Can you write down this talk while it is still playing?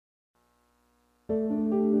What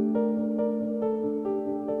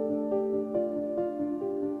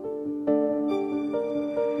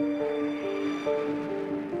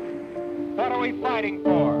are we fighting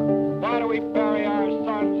for? Why do we bury our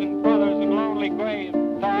sons and brothers in lonely graves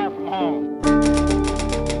far from home?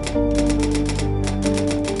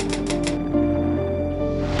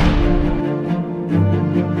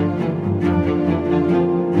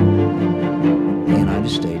 The United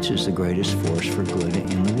States is the greatest force for good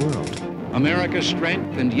in the world. America's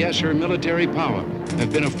strength and, yes, her military power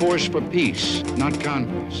have been a force for peace, not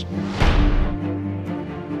conquest.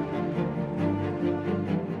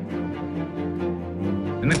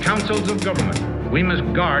 In the councils of government, we must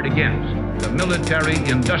guard against the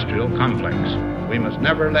military-industrial complex. We must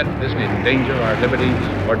never let this endanger our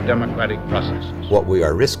liberties or democratic processes. What we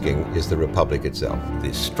are risking is the republic itself.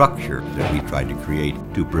 The structure that we tried to create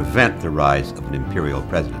to prevent the rise of an imperial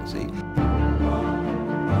presidency.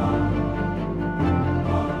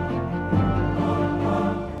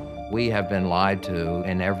 We have been lied to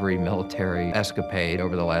in every military escapade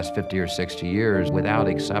over the last 50 or 60 years, without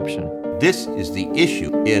exception. This is the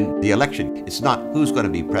issue in the election. It's not who's going to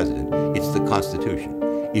be president, it's the Constitution.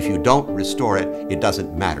 If you don't restore it, it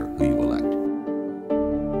doesn't matter who you are.